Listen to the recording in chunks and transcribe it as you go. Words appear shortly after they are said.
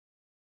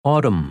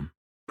Autumn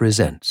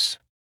presents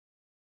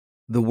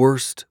The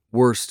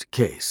Worst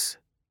Case,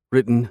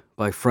 written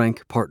by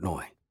Frank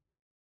Partnoy.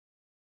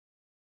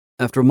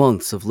 After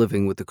months of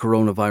living with the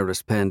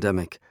coronavirus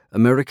pandemic,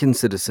 American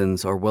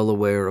citizens are well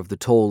aware of the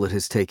toll it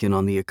has taken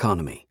on the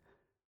economy.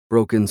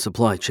 Broken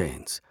supply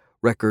chains,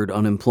 record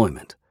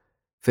unemployment,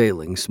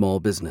 failing small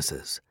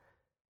businesses.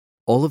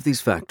 All of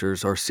these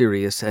factors are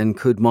serious and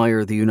could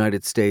mire the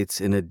United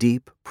States in a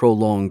deep,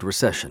 prolonged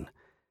recession.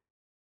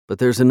 But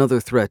there's another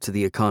threat to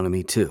the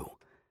economy, too.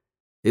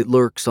 It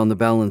lurks on the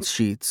balance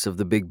sheets of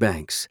the big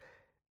banks,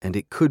 and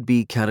it could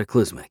be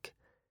cataclysmic.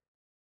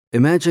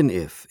 Imagine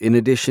if, in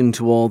addition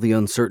to all the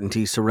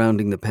uncertainty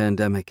surrounding the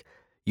pandemic,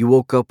 you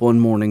woke up one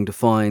morning to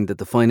find that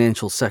the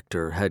financial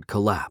sector had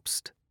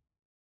collapsed.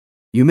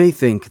 You may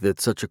think that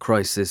such a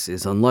crisis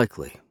is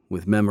unlikely,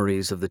 with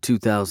memories of the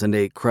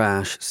 2008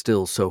 crash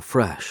still so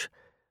fresh.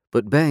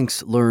 But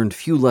banks learned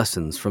few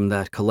lessons from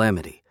that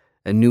calamity,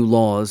 and new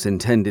laws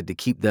intended to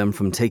keep them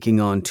from taking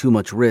on too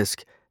much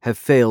risk have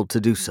failed to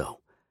do so.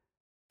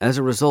 As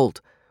a result,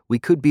 we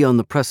could be on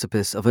the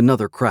precipice of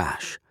another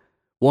crash,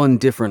 one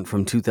different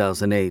from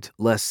 2008,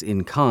 less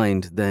in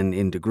kind than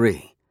in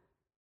degree.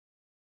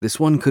 This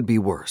one could be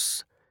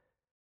worse.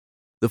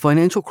 The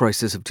financial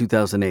crisis of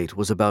 2008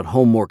 was about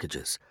home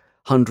mortgages.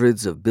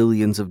 Hundreds of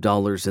billions of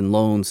dollars in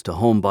loans to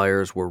home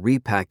buyers were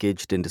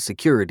repackaged into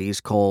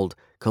securities called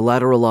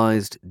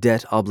collateralized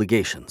debt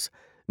obligations,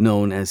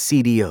 known as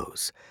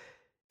CDOs.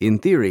 In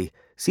theory,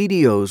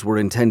 CDOs were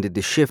intended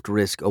to shift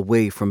risk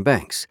away from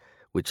banks,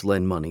 which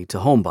lend money to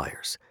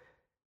homebuyers.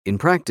 In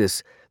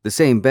practice, the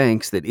same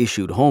banks that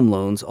issued home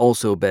loans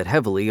also bet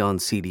heavily on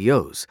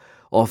CDOs,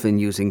 often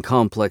using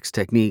complex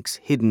techniques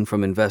hidden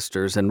from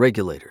investors and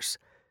regulators.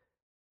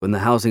 When the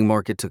housing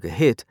market took a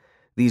hit,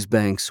 these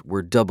banks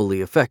were doubly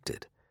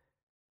affected.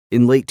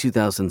 In late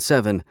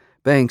 2007,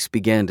 banks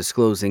began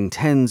disclosing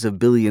tens of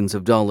billions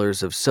of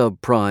dollars of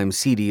subprime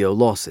CDO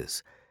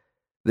losses.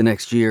 The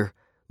next year,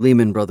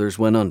 Lehman Brothers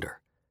went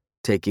under,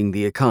 taking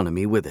the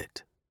economy with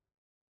it.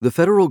 The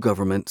federal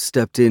government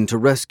stepped in to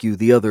rescue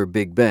the other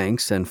big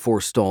banks and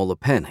forestall a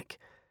panic.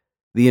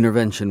 The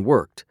intervention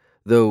worked,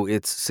 though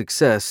its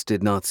success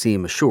did not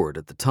seem assured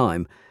at the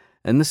time,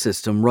 and the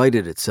system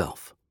righted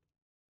itself.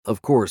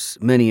 Of course,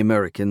 many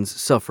Americans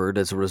suffered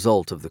as a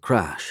result of the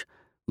crash,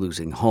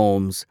 losing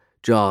homes,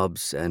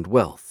 jobs, and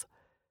wealth.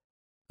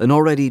 An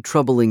already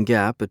troubling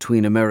gap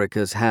between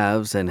America's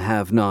haves and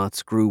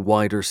have-nots grew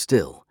wider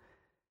still.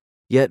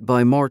 Yet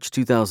by March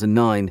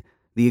 2009,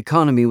 the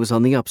economy was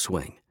on the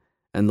upswing,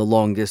 and the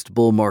longest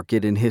bull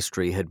market in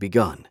history had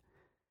begun.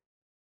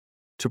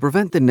 To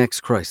prevent the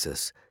next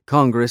crisis,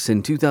 Congress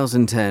in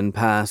 2010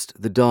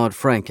 passed the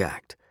Dodd-Frank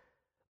Act.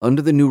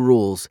 Under the new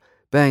rules,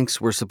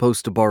 banks were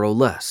supposed to borrow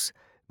less,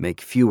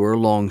 make fewer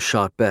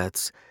long-shot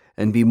bets,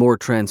 and be more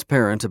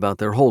transparent about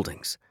their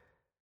holdings.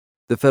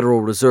 The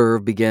Federal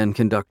Reserve began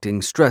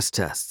conducting stress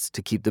tests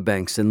to keep the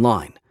banks in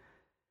line.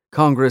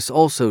 Congress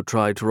also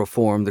tried to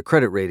reform the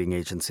credit rating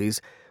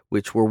agencies,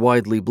 which were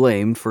widely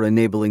blamed for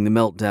enabling the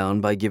meltdown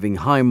by giving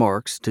high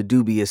marks to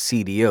dubious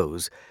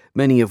CDOs,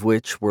 many of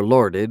which were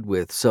larded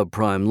with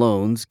subprime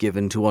loans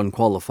given to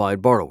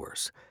unqualified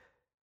borrowers.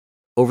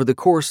 Over the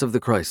course of the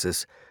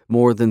crisis,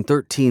 more than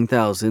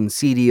 13,000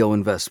 CDO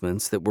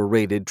investments that were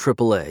rated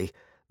AAA,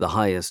 the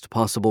highest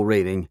possible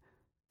rating,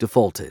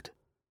 defaulted.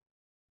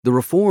 The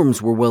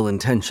reforms were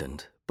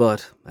well-intentioned,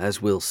 but,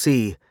 as we'll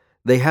see,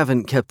 they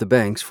haven't kept the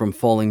banks from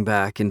falling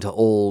back into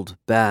old,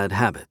 bad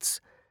habits.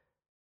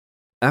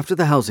 After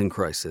the housing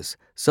crisis,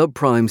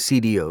 subprime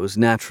CDOs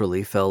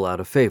naturally fell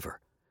out of favor.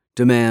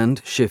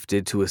 Demand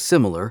shifted to a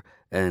similar,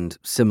 and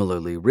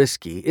similarly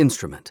risky,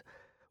 instrument,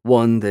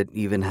 one that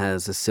even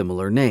has a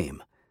similar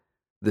name,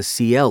 the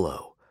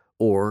CLO,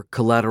 or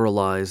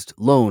Collateralized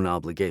Loan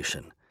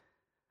Obligation.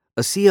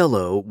 A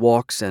CLO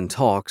walks and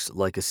talks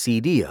like a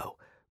CDO,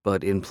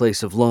 but in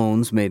place of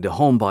loans made to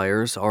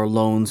homebuyers are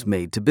loans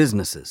made to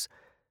businesses,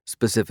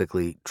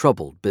 specifically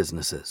troubled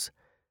businesses.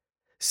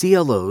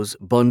 CLOs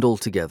bundle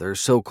together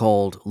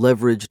so-called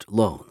leveraged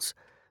loans,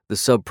 the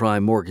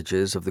subprime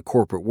mortgages of the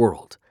corporate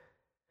world.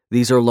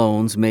 These are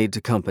loans made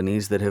to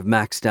companies that have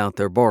maxed out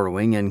their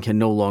borrowing and can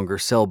no longer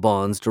sell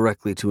bonds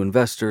directly to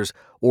investors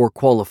or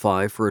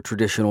qualify for a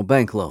traditional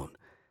bank loan.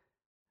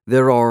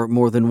 There are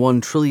more than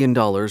 $1 trillion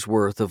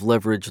worth of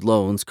leveraged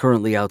loans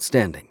currently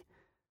outstanding.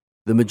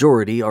 The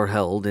majority are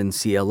held in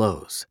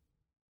CLOs.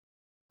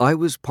 I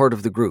was part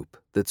of the group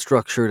that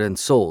structured and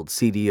sold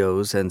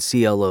CDOs and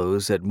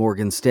CLOs at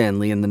Morgan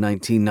Stanley in the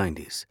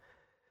 1990s.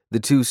 The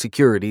two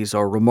securities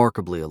are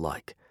remarkably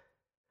alike.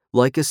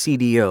 Like a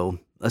CDO,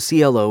 a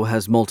CLO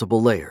has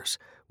multiple layers,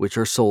 which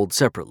are sold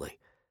separately.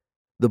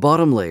 The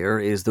bottom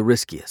layer is the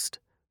riskiest,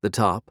 the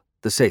top,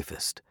 the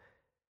safest.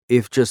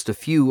 If just a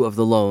few of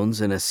the loans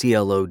in a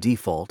CLO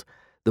default,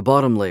 the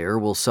bottom layer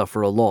will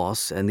suffer a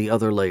loss and the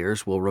other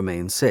layers will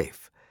remain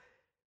safe.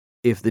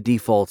 If the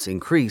defaults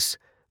increase,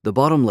 the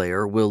bottom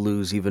layer will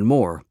lose even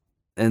more,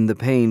 and the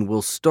pain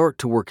will start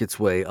to work its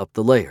way up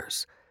the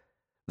layers.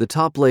 The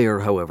top layer,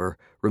 however,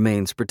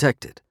 remains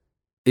protected.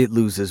 It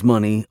loses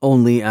money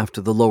only after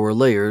the lower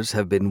layers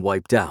have been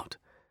wiped out.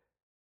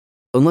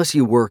 Unless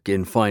you work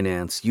in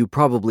finance, you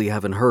probably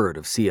haven't heard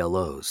of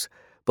CLOs,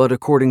 but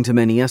according to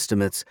many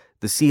estimates,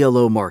 the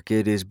CLO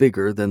market is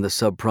bigger than the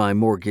subprime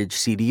mortgage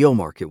CDO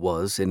market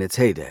was in its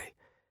heyday.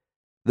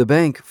 The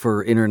Bank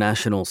for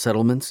International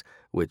Settlements,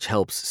 which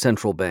helps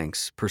central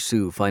banks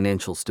pursue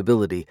financial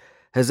stability,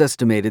 has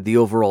estimated the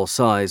overall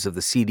size of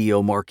the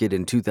CDO market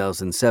in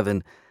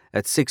 2007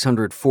 at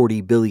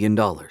 $640 billion.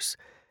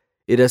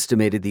 It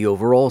estimated the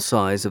overall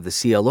size of the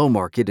CLO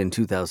market in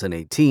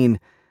 2018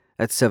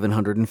 at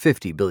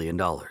 $750 billion.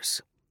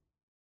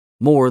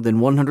 More than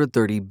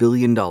 $130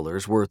 billion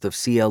worth of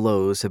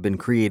CLOs have been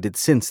created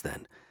since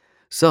then,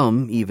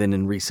 some even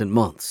in recent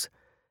months.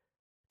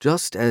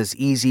 Just as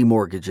easy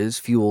mortgages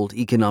fueled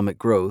economic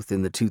growth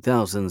in the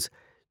 2000s,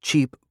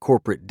 cheap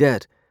corporate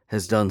debt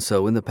has done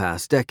so in the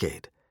past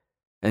decade,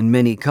 and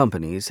many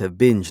companies have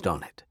binged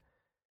on it.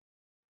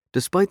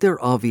 Despite their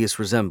obvious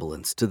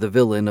resemblance to the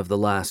villain of the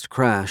last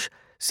crash,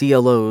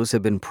 CLOs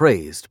have been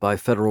praised by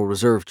Federal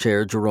Reserve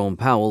Chair Jerome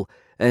Powell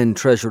and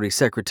Treasury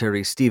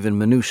Secretary Steven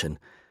Mnuchin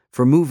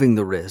for moving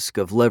the risk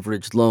of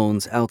leveraged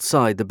loans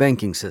outside the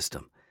banking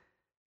system.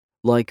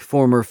 Like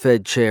former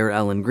Fed Chair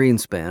Alan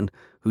Greenspan,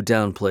 who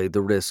downplayed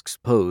the risks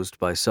posed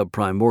by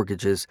subprime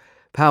mortgages,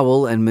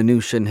 Powell and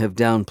Mnuchin have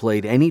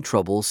downplayed any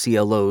trouble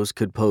CLOs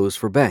could pose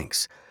for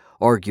banks,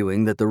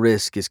 arguing that the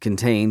risk is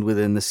contained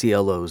within the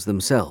CLOs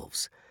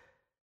themselves.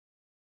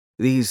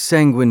 These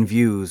sanguine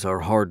views are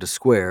hard to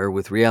square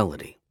with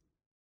reality.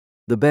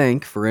 The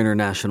Bank for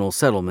International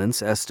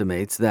Settlements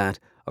estimates that,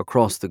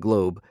 across the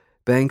globe,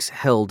 banks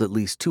held at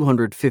least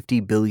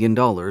 $250 billion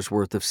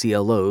worth of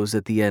CLOs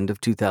at the end of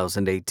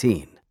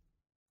 2018.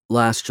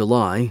 Last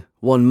July,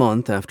 1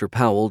 month after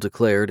Powell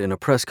declared in a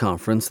press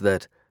conference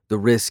that the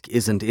risk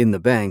isn't in the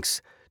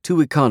banks,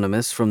 2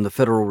 economists from the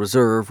Federal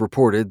Reserve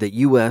reported that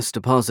U.S.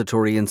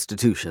 depository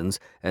institutions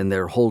and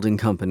their holding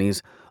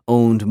companies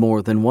owned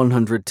more than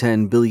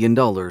 $110 billion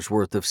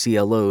worth of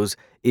CLOs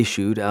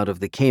issued out of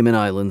the Cayman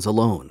Islands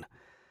alone.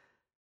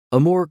 A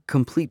more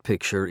complete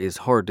picture is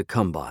hard to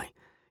come by,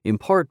 in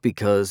part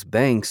because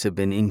banks have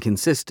been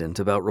inconsistent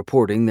about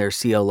reporting their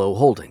CLO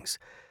holdings.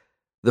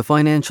 The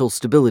Financial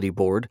Stability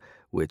Board,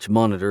 which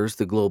monitors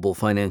the global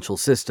financial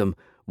system,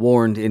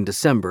 warned in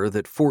December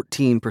that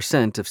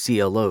 14% of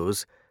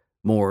CLOs,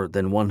 more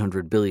than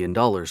 $100 billion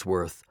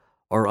worth,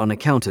 are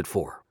unaccounted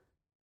for.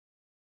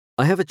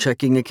 I have a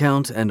checking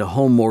account and a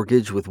home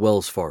mortgage with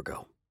Wells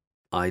Fargo.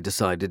 I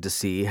decided to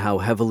see how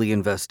heavily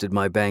invested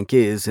my bank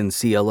is in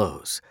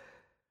CLOs.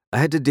 I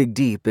had to dig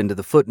deep into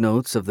the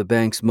footnotes of the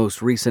bank's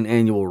most recent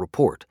annual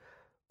report,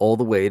 all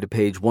the way to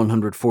page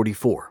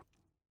 144.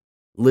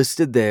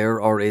 Listed there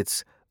are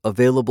its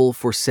available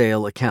for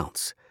sale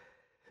accounts.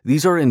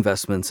 These are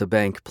investments a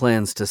bank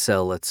plans to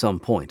sell at some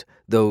point,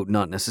 though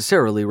not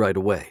necessarily right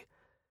away.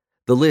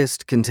 The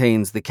list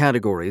contains the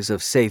categories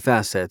of safe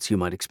assets you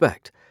might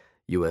expect: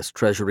 U.S.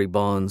 Treasury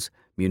bonds,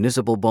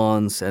 municipal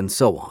bonds, and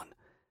so on.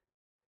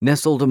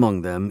 Nestled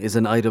among them is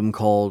an item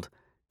called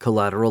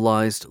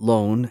Collateralized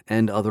Loan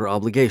and Other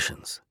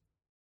Obligations,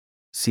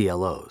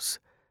 CLOs.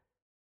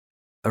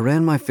 I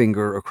ran my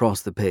finger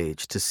across the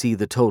page to see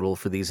the total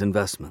for these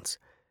investments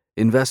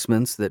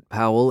that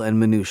Powell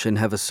and Mnuchin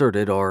have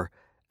asserted are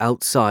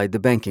outside the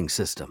banking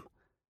system.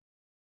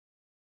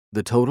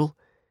 The total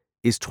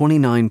is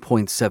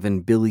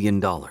 $29.7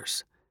 billion.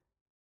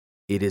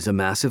 It is a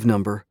massive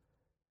number,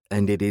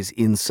 and it is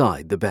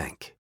inside the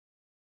bank.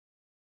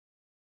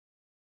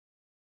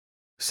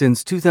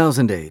 Since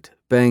 2008,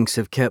 banks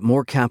have kept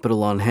more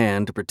capital on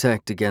hand to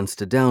protect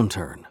against a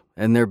downturn,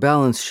 and their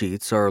balance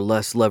sheets are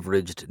less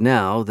leveraged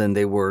now than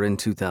they were in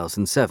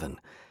 2007,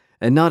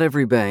 and not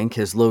every bank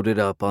has loaded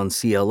up on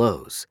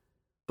CLOs.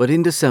 But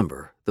in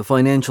December, the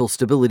Financial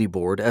Stability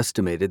Board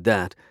estimated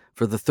that,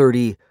 for the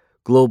 30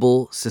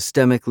 global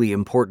systemically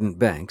important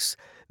banks,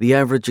 the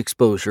average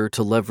exposure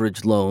to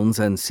leveraged loans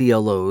and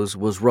CLOs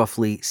was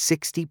roughly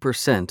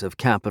 60% of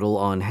capital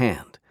on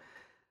hand.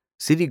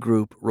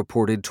 Citigroup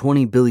reported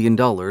 $20 billion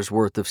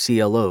worth of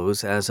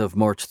CLOs as of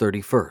March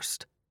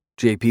 31st.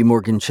 J.P.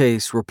 Morgan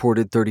Chase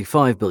reported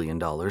 $35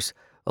 billion,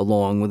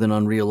 along with an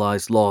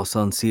unrealized loss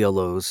on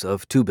CLOs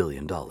of $2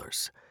 billion.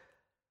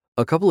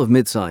 A couple of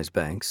mid-sized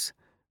banks,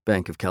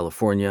 Bank of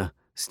California,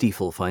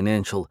 Stifel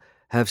Financial,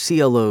 have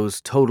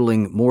CLOs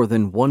totaling more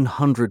than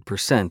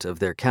 100% of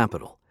their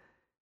capital.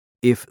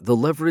 If the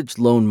leveraged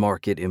loan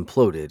market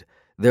imploded,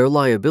 their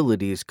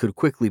liabilities could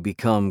quickly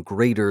become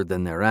greater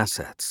than their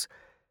assets.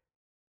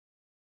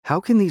 How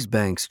can these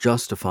banks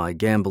justify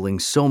gambling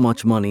so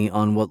much money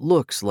on what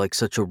looks like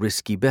such a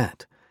risky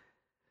bet?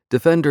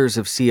 Defenders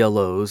of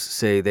CLOs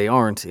say they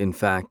aren't, in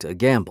fact, a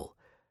gamble.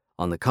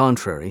 On the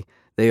contrary,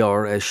 they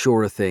are as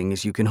sure a thing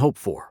as you can hope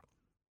for.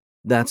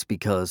 That's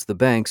because the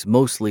banks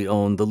mostly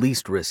own the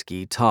least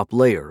risky top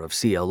layer of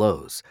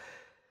CLOs.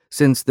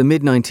 Since the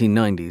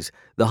mid-1990s,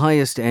 the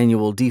highest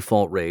annual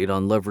default rate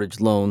on leveraged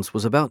loans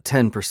was about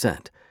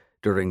 10%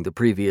 during the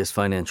previous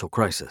financial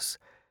crisis.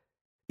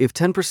 If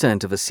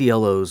 10% of a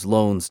CLO's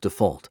loans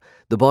default,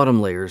 The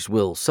bottom layers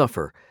will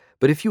suffer,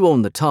 but if you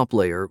own the top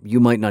layer, you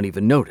might not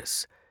even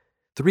notice.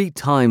 3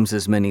 times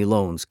as many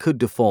loans could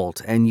default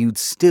and you'd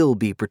still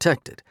be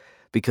protected,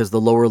 because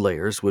the lower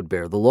layers would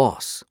bear the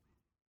loss.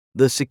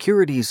 The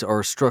securities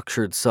are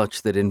structured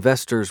such that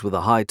investors with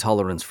a high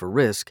tolerance for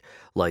risk,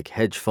 like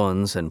hedge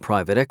funds and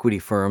private equity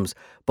firms,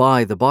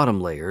 buy the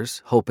bottom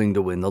layers, hoping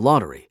to win the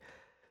lottery.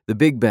 The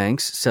big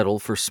banks settle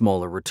for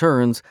smaller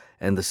returns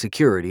and the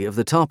security of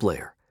the top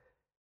layer.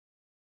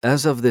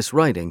 As of this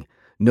writing,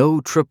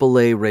 no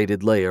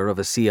AAA-rated layer of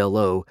a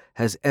CLO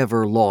has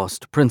ever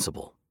lost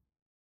principal.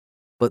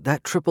 But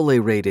that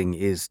AAA rating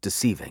is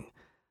deceiving.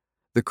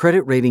 The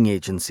credit rating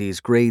agencies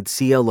grade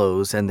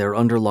CLOs and their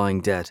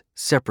underlying debt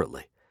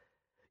separately.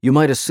 You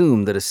might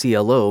assume that a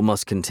CLO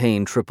must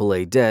contain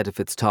AAA debt if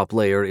its top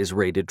layer is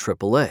rated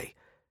AAA.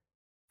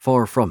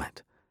 Far from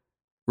it.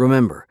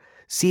 Remember,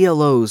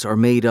 CLOs are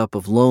made up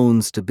of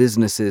loans to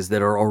businesses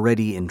that are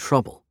already in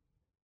trouble.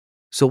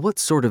 So what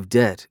sort of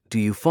debt do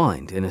you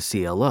find in a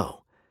CLO?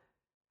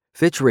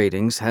 Fitch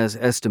Ratings has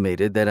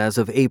estimated that as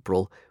of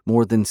April,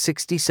 more than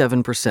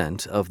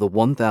 67% of the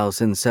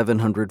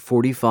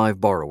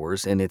 1,745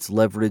 borrowers in its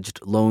leveraged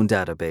loan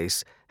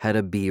database had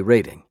a B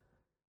rating.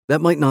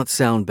 That might not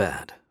sound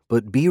bad,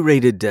 but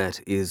B-rated debt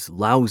is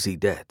lousy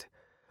debt.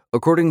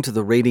 According to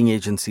the rating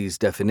agency's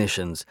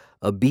definitions,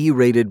 a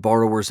B-rated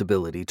borrower's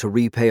ability to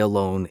repay a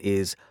loan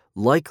is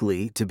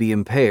likely to be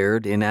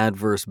impaired in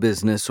adverse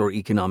business or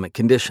economic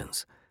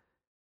conditions.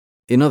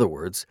 In other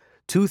words,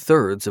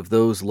 2/3 of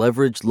those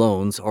leveraged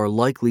loans are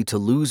likely to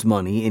lose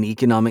money in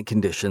economic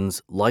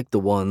conditions like the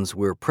ones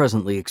we're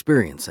presently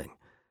experiencing.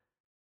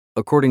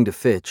 According to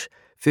Fitch,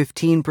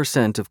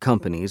 15% of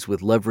companies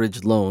with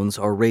leveraged loans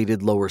are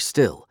rated lower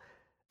still,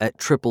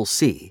 at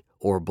CCC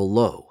or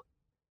below.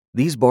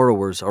 These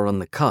borrowers are on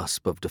the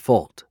cusp of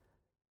default.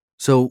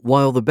 So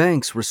while the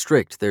banks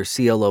restrict their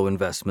CLO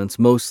investments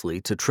mostly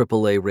to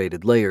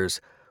AAA-rated layers,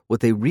 what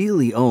they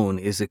really own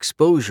is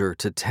exposure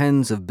to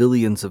tens of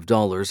billions of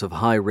dollars of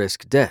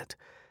high-risk debt.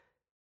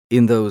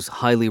 In those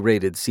highly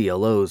rated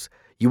CLOs,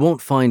 you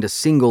won't find a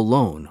single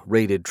loan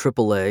rated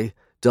AAA,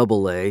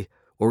 AA,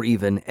 or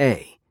even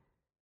A.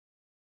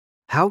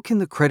 How can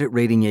the credit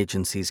rating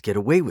agencies get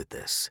away with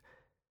this?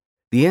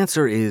 The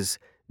answer is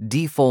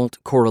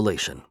default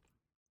correlation,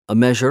 a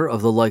measure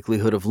of the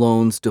likelihood of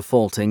loans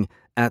defaulting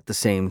at the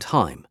same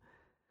time.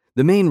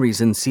 The main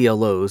reason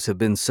CLOs have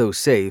been so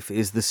safe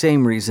is the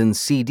same reason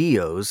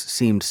CDOs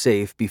seemed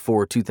safe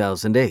before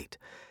 2008.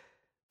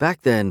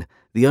 Back then,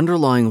 the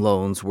underlying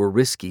loans were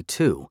risky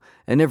too,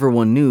 and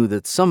everyone knew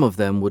that some of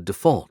them would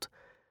default.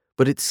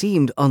 But it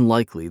seemed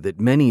unlikely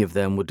that many of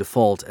them would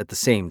default at the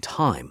same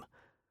time.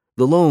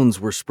 The loans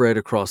were spread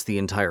across the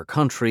entire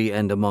country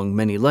and among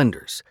many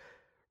lenders.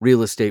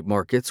 Real estate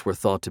markets were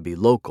thought to be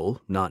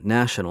local, not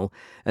national,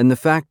 and the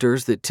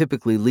factors that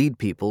typically lead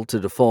people to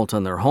default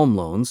on their home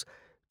loans,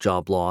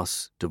 job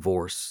loss,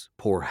 divorce,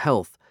 poor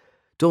health,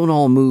 don't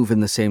all move in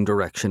the same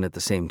direction at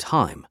the same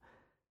time.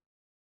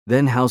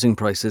 Then housing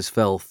prices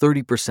fell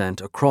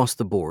 30% across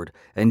the board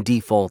and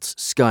defaults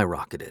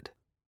skyrocketed.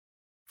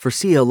 For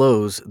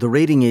CLOs, the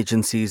rating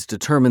agencies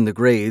determine the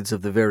grades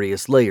of the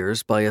various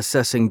layers by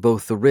assessing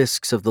both the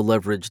risks of the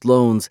leveraged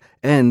loans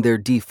and their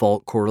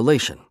default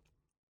correlation.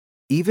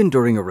 Even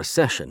during a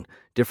recession,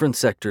 different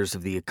sectors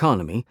of the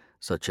economy,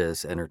 such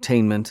as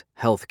entertainment,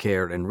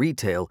 healthcare, and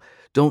retail,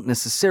 don't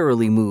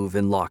necessarily move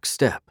in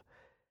lockstep.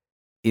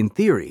 In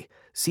theory,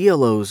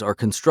 CLOs are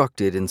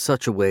constructed in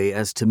such a way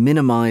as to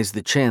minimize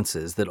the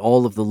chances that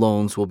all of the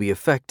loans will be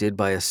affected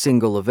by a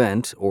single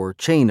event or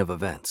chain of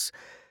events.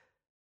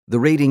 The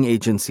rating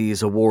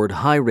agencies award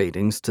high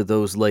ratings to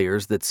those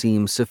layers that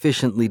seem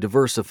sufficiently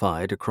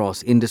diversified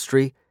across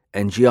industry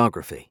and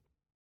geography.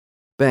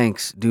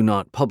 Banks do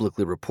not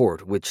publicly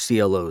report which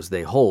CLOs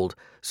they hold,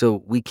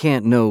 so we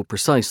can't know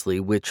precisely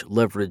which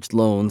leveraged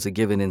loans a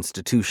given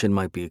institution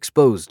might be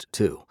exposed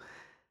to.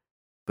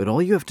 But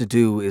all you have to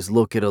do is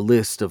look at a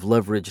list of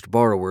leveraged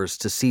borrowers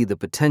to see the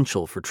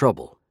potential for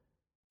trouble.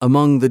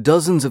 Among the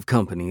dozens of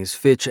companies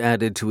Fitch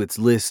added to its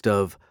list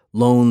of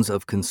loans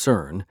of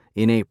concern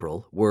in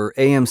April were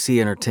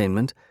AMC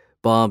Entertainment,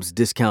 Bob's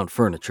Discount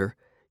Furniture,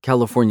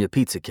 California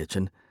Pizza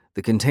Kitchen,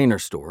 The Container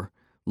Store,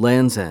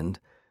 Land's End,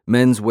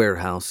 Men's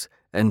Warehouse,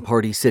 and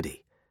Party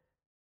City.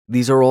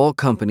 These are all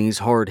companies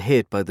hard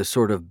hit by the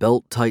sort of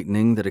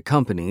belt-tightening that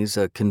accompanies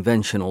a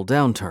conventional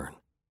downturn.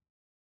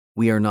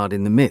 We are not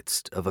in the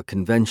midst of a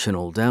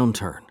conventional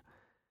downturn.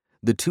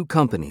 The 2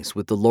 companies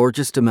with the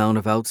largest amount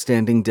of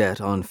outstanding debt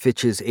on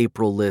Fitch's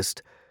April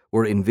list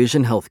were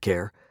Envision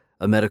Healthcare,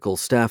 a medical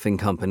staffing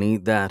company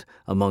that,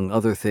 among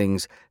other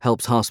things,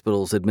 helps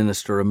hospitals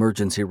administer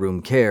emergency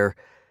room care,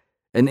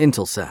 and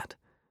Intelsat,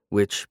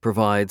 which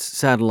provides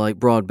satellite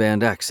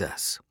broadband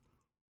access.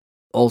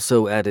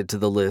 Also added to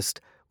the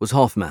list was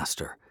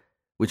Hofmaster,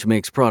 which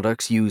makes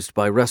products used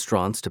by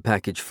restaurants to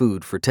package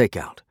food for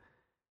takeout.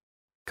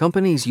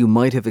 Companies you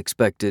might have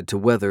expected to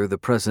weather the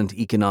present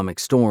economic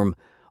storm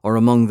are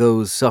among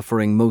those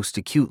suffering most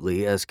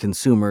acutely as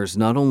consumers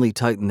not only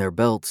tighten their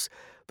belts,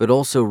 but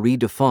also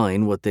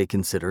redefine what they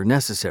consider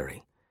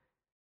necessary.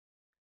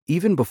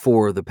 Even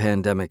before the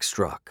pandemic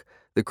struck,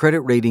 the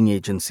credit rating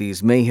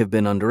agencies may have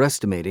been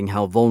underestimating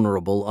how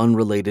vulnerable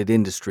unrelated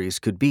industries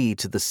could be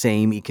to the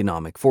same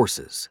economic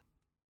forces.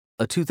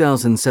 A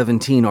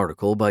 2017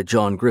 article by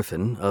John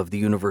Griffin of the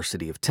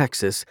University of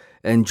Texas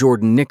and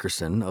Jordan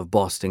Nickerson of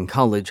Boston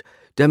College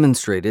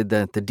demonstrated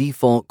that the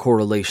default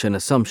correlation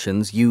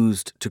assumptions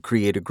used to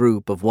create a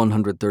group of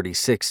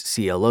 136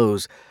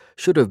 CLOs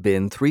should have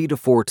been 3 to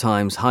 4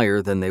 times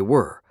higher than they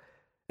were,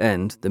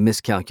 and the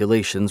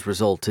miscalculations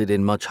resulted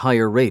in much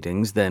higher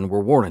ratings than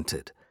were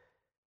warranted.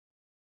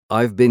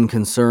 I've been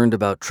concerned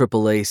about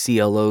AAA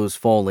CLOs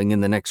falling in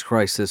the next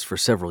crisis for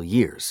several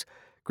years,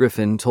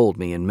 Griffin told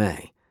me in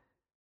May.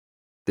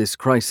 This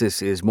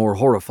crisis is more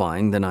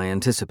horrifying than I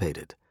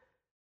anticipated.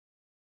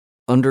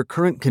 Under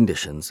current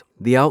conditions,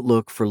 the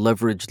outlook for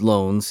leveraged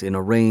loans in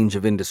a range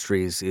of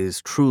industries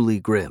is truly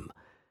grim.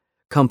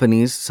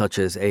 Companies such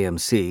as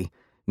AMC,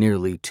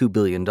 nearly $2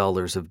 billion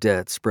of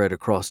debt spread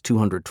across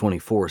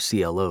 224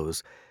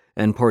 CLOs,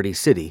 and Party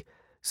City,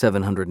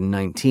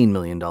 $719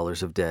 million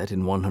of debt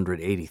in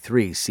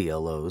 183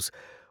 CLOs,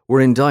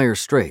 were in dire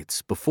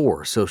straits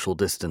before social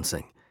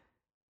distancing.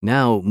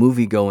 Now,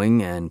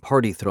 moviegoing and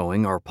party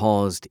throwing are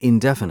paused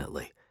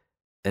indefinitely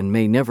and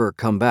may never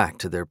come back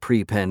to their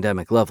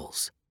pre-pandemic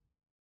levels.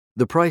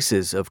 The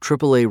prices of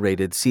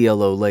AAA-rated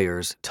CLO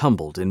layers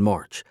tumbled in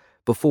March,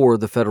 before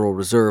the Federal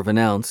Reserve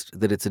announced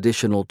that its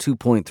additional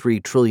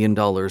 $2.3 trillion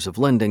of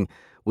lending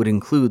would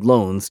include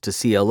loans to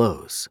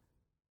CLOs.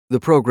 The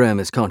program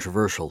is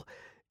controversial.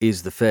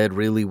 Is the Fed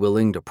really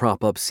willing to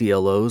prop up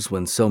CLOs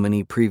when so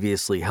many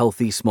previously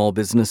healthy small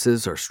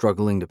businesses are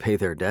struggling to pay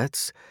their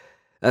debts?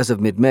 As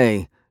of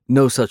mid-May,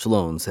 no such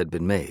loans had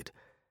been made.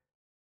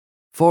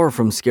 Far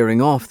from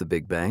scaring off the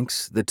big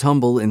banks, the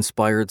tumble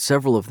inspired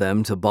several of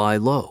them to buy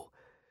low.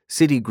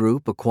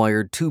 Citigroup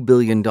acquired $2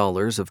 billion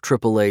of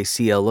AAA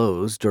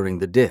CLOs during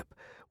the dip,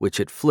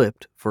 which it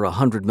flipped for a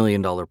 $100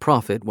 million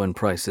profit when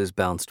prices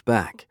bounced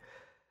back.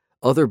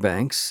 Other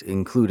banks,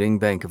 including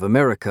Bank of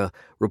America,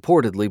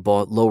 reportedly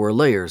bought lower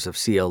layers of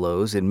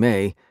CLOs in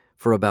May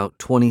for about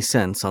 20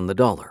 cents on the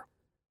dollar.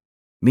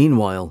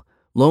 Meanwhile,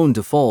 loan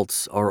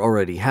defaults are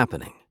already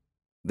happening.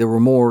 There were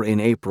more in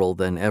April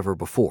than ever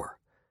before.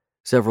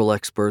 Several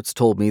experts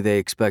told me they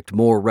expect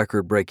more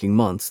record-breaking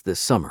months this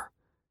summer.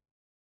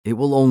 It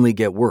will only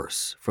get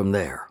worse from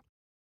there.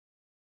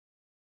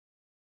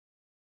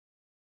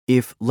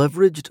 If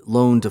leveraged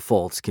loan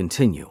defaults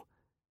continue,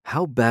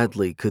 how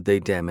badly could they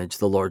damage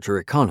the larger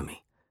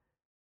economy?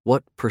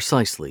 What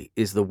precisely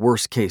is the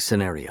worst-case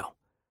scenario?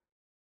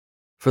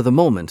 For the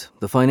moment,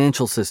 the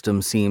financial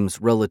system seems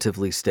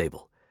relatively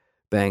stable.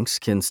 Banks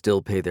can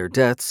still pay their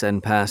debts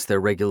and pass their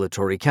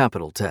regulatory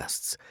capital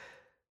tests.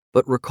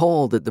 But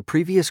recall that the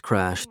previous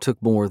crash took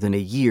more than a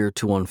year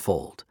to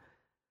unfold.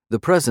 The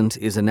present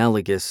is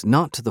analogous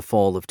not to the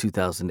fall of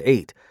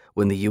 2008,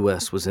 when the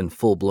U.S. was in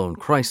full-blown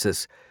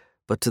crisis,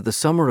 but to the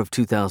summer of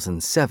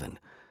 2007,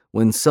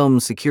 when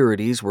some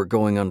securities were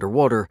going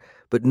underwater,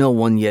 but no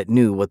one yet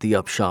knew what the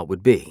upshot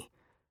would be.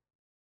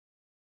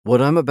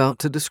 What I'm about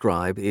to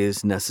describe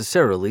is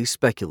necessarily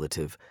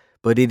speculative,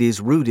 but it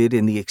is rooted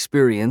in the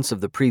experience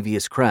of the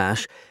previous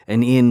crash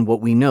and in what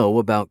we know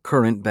about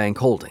current bank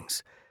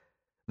holdings.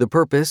 The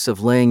purpose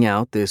of laying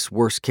out this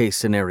worst-case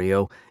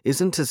scenario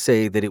isn't to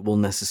say that it will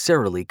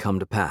necessarily come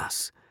to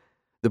pass.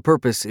 The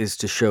purpose is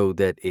to show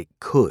that it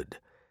could.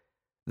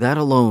 That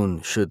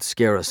alone should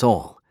scare us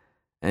all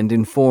and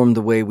inform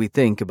the way we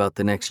think about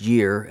the next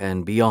year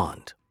and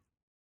beyond.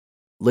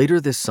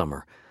 Later this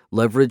summer,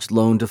 leveraged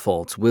loan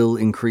defaults will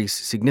increase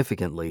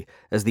significantly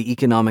as the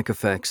economic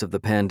effects of the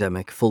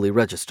pandemic fully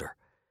register.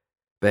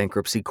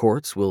 Bankruptcy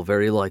courts will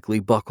very likely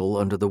buckle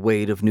under the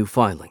weight of new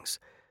filings.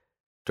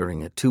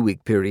 During a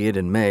 2-week period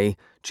in May,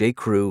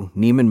 J.Crew,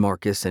 Neiman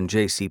Marcus, and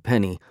J.C.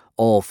 Penney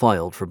all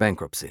filed for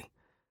bankruptcy.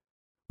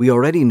 We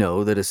already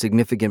know that a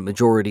significant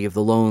majority of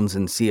the loans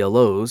in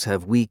CLOs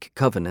have weak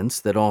covenants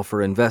that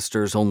offer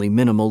investors only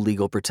minimal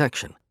legal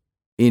protection.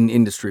 In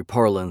industry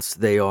parlance,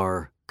 they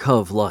are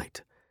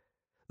cov-light.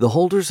 The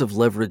holders of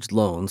leveraged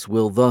loans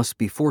will thus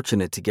be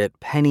fortunate to get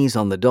pennies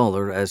on the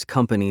dollar as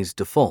companies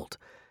default,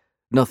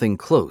 nothing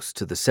close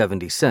to the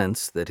 70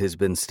 cents that has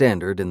been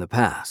standard in the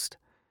past.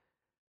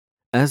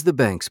 As the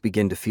banks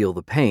begin to feel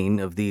the pain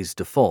of these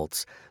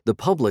defaults, the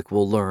public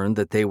will learn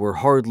that they were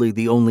hardly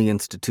the only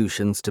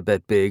institutions to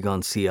bet big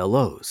on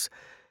CLOs.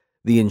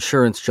 The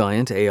insurance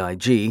giant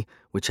AIG,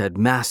 which had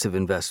massive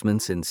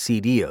investments in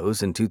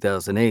CDOs in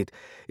 2008,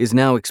 is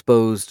now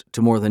exposed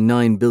to more than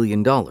 $9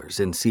 billion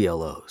in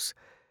CLOs.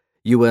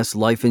 U.S.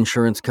 life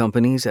insurance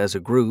companies as a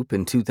group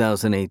in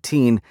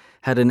 2018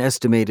 had an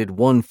estimated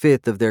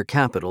 1/5 of their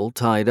capital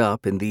tied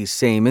up in these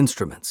same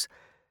instruments.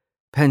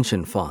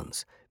 Pension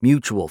funds,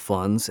 mutual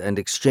funds, and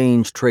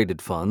exchange-traded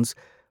funds,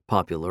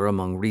 popular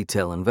among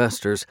retail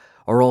investors,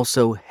 are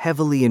also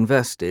heavily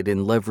invested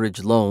in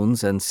leveraged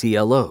loans and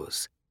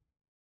CLOs.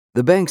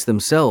 The banks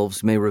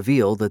themselves may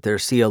reveal that their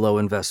CLO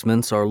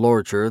investments are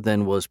larger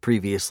than was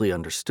previously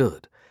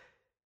understood.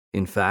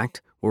 In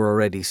fact, We're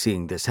already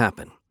seeing this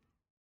happen.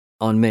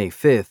 On May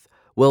 5th,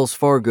 Wells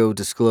Fargo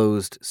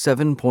disclosed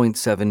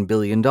 $7.7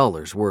 billion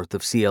worth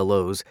of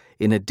CLOs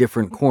in a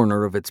different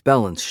corner of its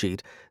balance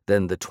sheet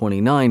than the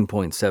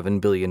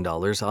 $29.7 billion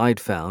I'd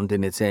found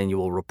in its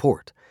annual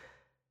report.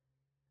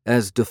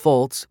 As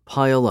defaults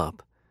pile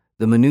up,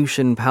 the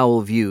Mnuchin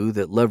Powell view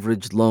that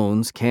leveraged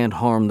loans can't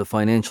harm the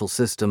financial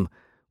system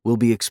will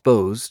be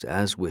exposed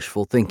as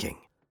wishful thinking.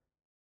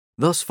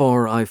 Thus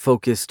far, I've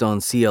focused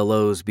on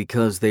CLOs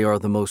because they are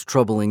the most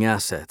troubling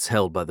assets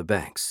held by the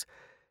banks.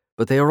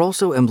 But they are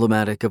also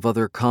emblematic of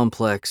other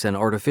complex and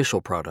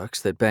artificial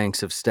products that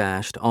banks have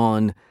stashed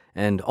on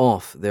and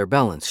off their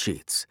balance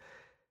sheets.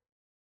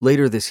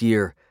 Later this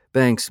year,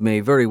 banks may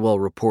very well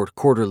report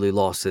quarterly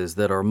losses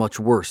that are much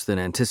worse than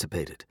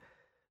anticipated.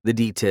 The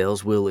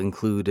details will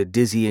include a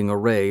dizzying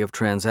array of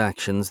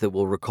transactions that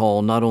will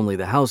recall not only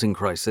the housing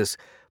crisis,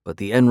 but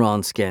the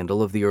Enron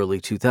scandal of the early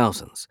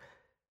 2000s.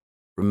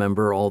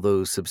 Remember all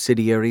those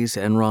subsidiaries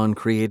Enron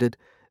created?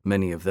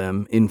 Many of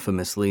them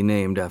infamously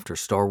named after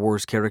Star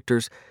Wars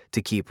characters,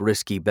 to keep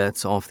risky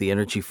bets off the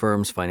energy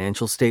firm's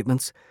financial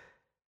statements?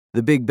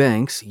 The big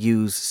banks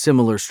use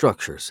similar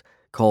structures,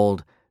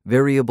 called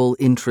variable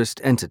interest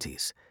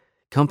entities,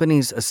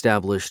 companies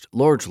established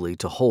largely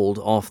to hold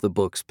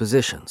off-the-books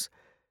positions.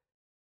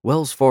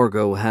 Wells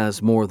Fargo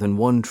has more than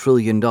 $1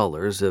 trillion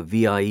of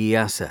VIE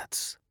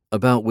assets,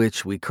 about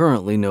which we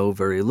currently know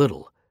very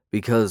little,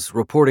 because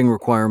reporting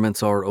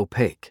requirements are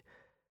opaque.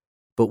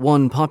 But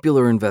one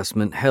popular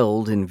investment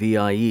held in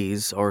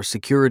VIEs are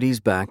securities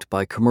backed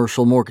by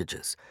commercial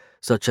mortgages,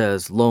 such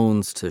as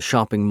loans to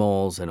shopping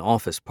malls and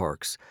office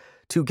parks,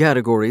 two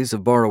categories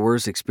of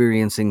borrowers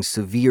experiencing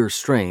severe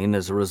strain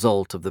as a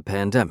result of the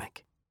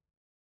pandemic.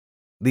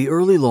 The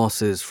early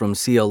losses from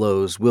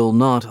CLOs will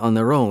not on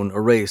their own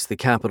erase the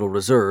capital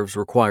reserves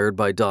required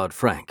by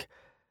Dodd-Frank,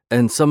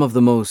 and some of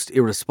the most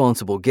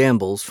irresponsible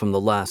gambles from the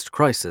last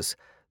crisis,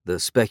 the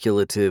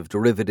speculative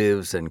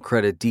derivatives and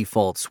credit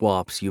default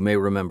swaps you may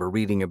remember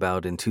reading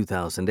about in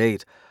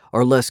 2008,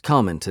 are less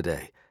common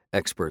today,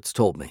 experts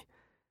told me.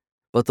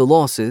 But the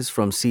losses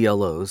from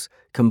CLOs,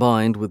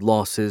 combined with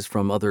losses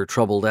from other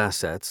troubled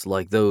assets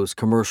like those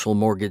commercial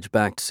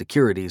mortgage-backed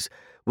securities,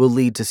 will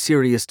lead to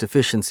serious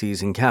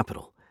deficiencies in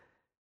capital.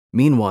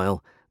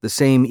 Meanwhile, the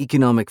same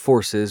economic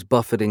forces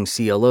buffeting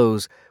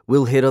CLOs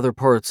will hit other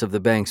parts of the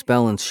bank's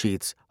balance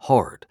sheets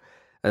hard.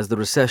 As the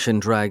recession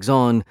drags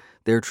on,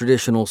 their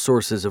traditional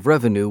sources of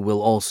revenue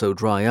will also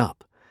dry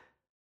up.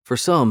 For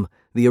some,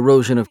 the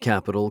erosion of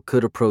capital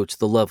could approach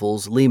the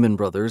levels Lehman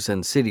Brothers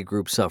and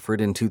Citigroup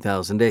suffered in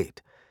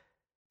 2008.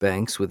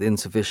 Banks with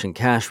insufficient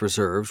cash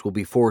reserves will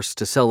be forced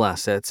to sell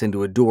assets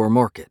into a door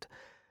market,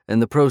 and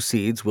the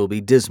proceeds will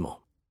be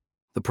dismal.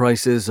 The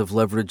prices of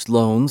leveraged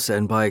loans,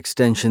 and by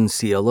extension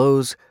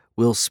CLOs,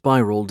 will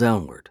spiral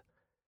downward.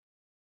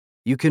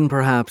 You can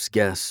perhaps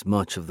guess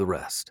much of the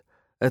rest.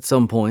 At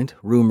some point,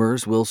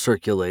 rumors will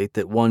circulate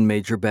that one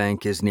major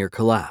bank is near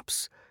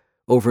collapse.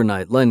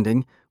 Overnight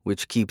lending,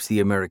 which keeps the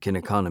American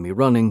economy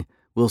running,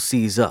 will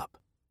seize up.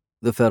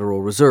 The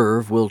Federal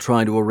Reserve will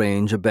try to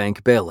arrange a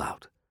bank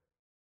bailout.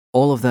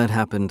 All of that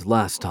happened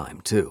last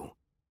time, too.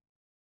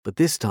 But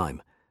this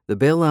time, the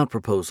bailout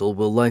proposal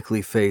will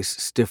likely face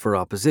stiffer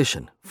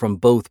opposition from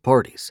both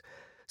parties.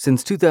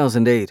 Since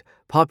 2008,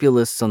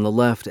 populists on the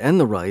left and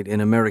the right in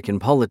American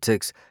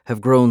politics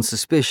have grown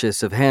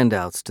suspicious of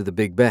handouts to the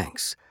big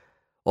banks.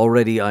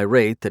 Already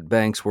irate that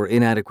banks were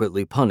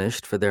inadequately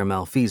punished for their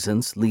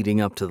malfeasance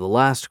leading up to the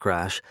last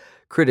crash,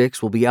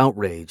 critics will be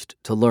outraged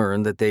to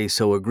learn that they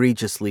so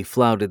egregiously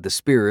flouted the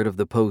spirit of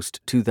the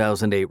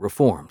post-2008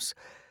 reforms.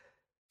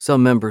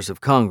 Some members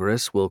of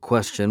Congress will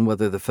question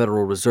whether the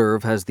Federal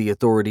Reserve has the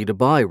authority to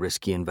buy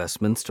risky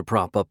investments to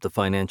prop up the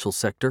financial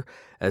sector,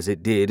 as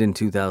it did in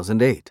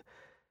 2008.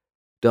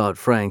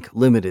 Dodd-Frank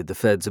limited the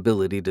Fed's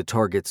ability to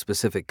target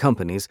specific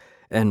companies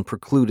and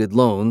precluded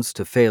loans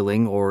to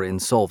failing or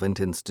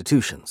insolvent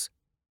institutions.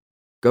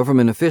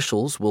 Government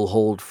officials will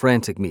hold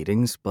frantic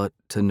meetings, but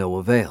to no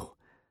avail.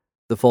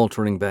 The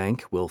faltering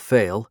bank will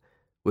fail,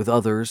 with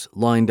others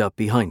lined up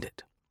behind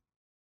it.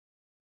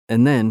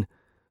 And then,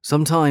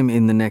 sometime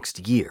in the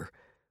next year,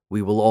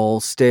 we will all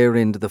stare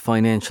into the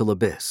financial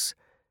abyss.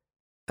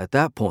 At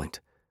that point,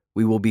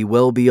 we will be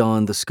well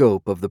beyond the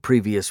scope of the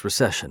previous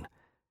recession,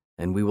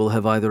 and we will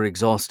have either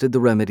exhausted the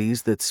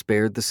remedies that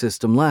spared the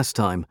system last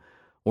time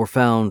or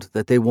found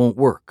that they won't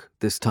work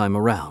this time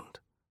around.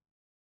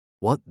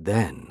 What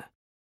then?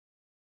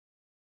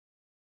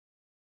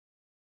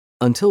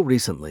 Until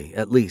recently,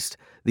 at least,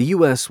 the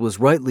U.S. was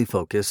rightly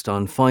focused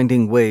on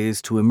finding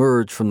ways to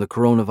emerge from the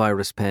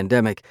coronavirus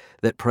pandemic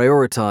that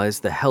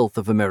prioritize the health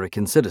of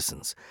American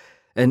citizens.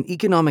 And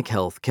economic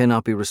health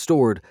cannot be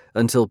restored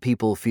until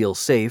people feel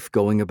safe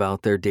going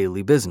about their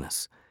daily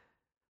business.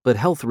 But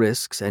health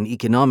risks and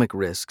economic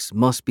risks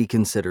must be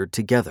considered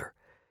together.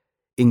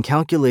 In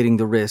calculating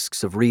the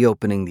risks of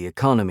reopening the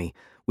economy,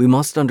 we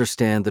must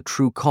understand the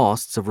true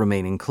costs of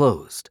remaining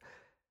closed.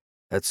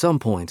 At some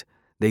point,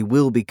 they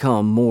will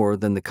become more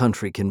than the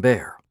country can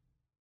bear.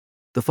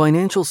 The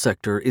financial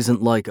sector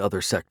isn't like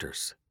other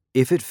sectors.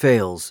 If it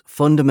fails,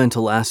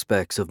 fundamental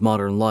aspects of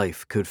modern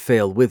life could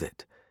fail with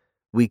it.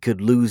 We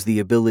could lose the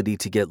ability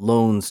to get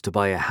loans to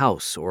buy a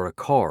house or a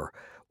car,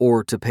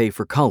 or to pay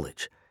for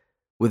college.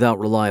 Without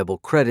reliable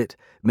credit,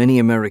 many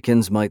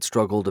Americans might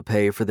struggle to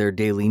pay for their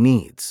daily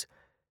needs.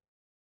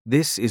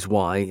 This is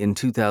why, in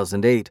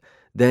 2008,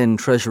 then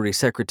Treasury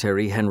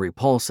Secretary Henry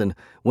Paulson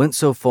went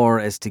so far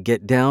as to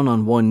get down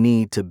on one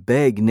knee to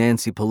beg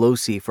Nancy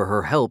Pelosi for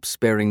her help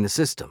sparing the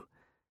system.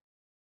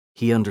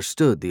 He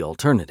understood the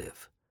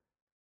alternative.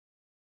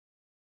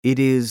 It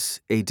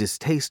is a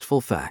distasteful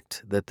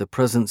fact that the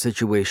present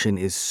situation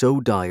is so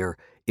dire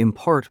in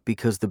part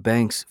because the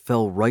banks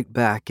fell right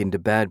back into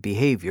bad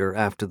behavior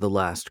after the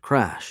last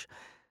crash,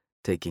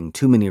 taking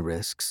too many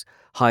risks,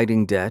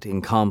 hiding debt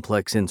in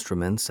complex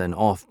instruments and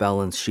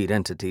off-balance sheet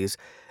entities,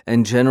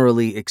 and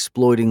generally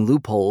exploiting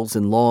loopholes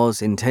in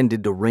laws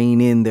intended to rein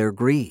in their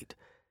greed.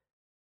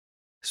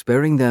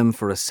 Sparing them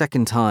for a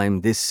second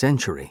time this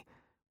century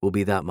will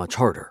be that much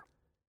harder.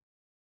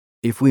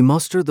 If we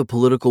muster the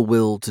political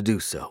will to do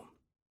so,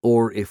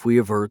 or if we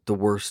avert the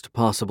worst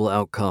possible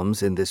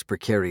outcomes in this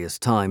precarious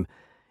time,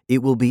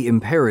 it will be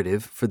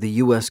imperative for the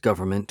U.S.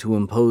 government to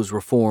impose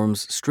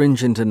reforms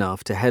stringent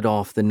enough to head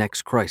off the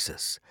next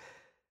crisis.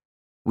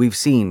 We've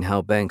seen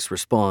how banks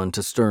respond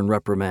to stern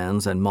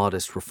reprimands and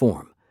modest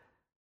reform.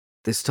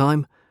 This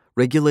time,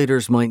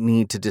 regulators might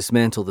need to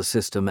dismantle the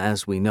system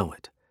as we know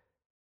it.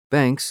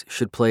 Banks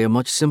should play a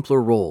much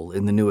simpler role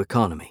in the new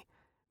economy,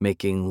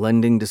 making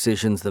lending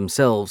decisions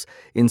themselves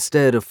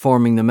instead of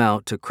farming them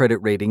out to credit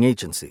rating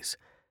agencies.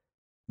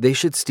 They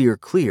should steer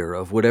clear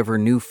of whatever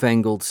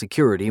newfangled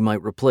security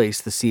might replace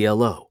the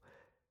CLO.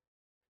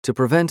 To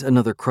prevent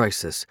another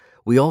crisis,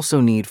 we also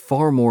need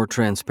far more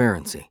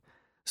transparency,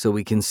 so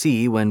we can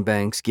see when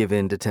banks give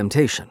in to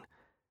temptation.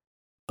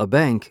 A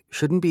bank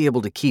shouldn't be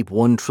able to keep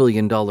 $1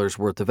 trillion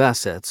worth of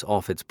assets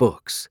off its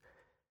books.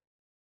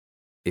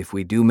 If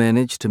we do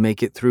manage to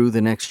make it through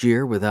the next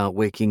year without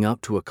waking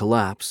up to a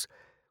collapse,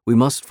 we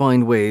must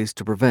find ways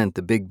to prevent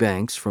the big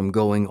banks from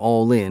going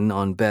all in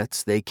on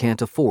bets they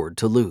can't afford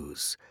to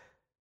lose.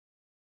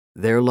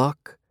 Their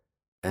luck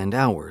and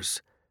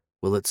ours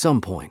will at some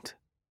point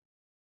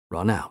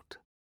run out.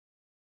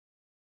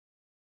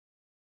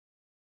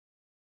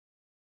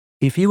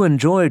 If you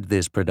enjoyed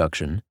this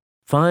production,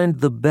 find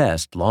the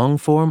best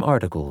long-form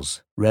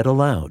articles read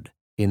aloud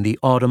in the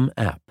Autumn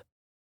app,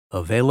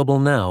 available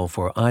now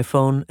for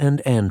iPhone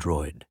and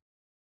Android.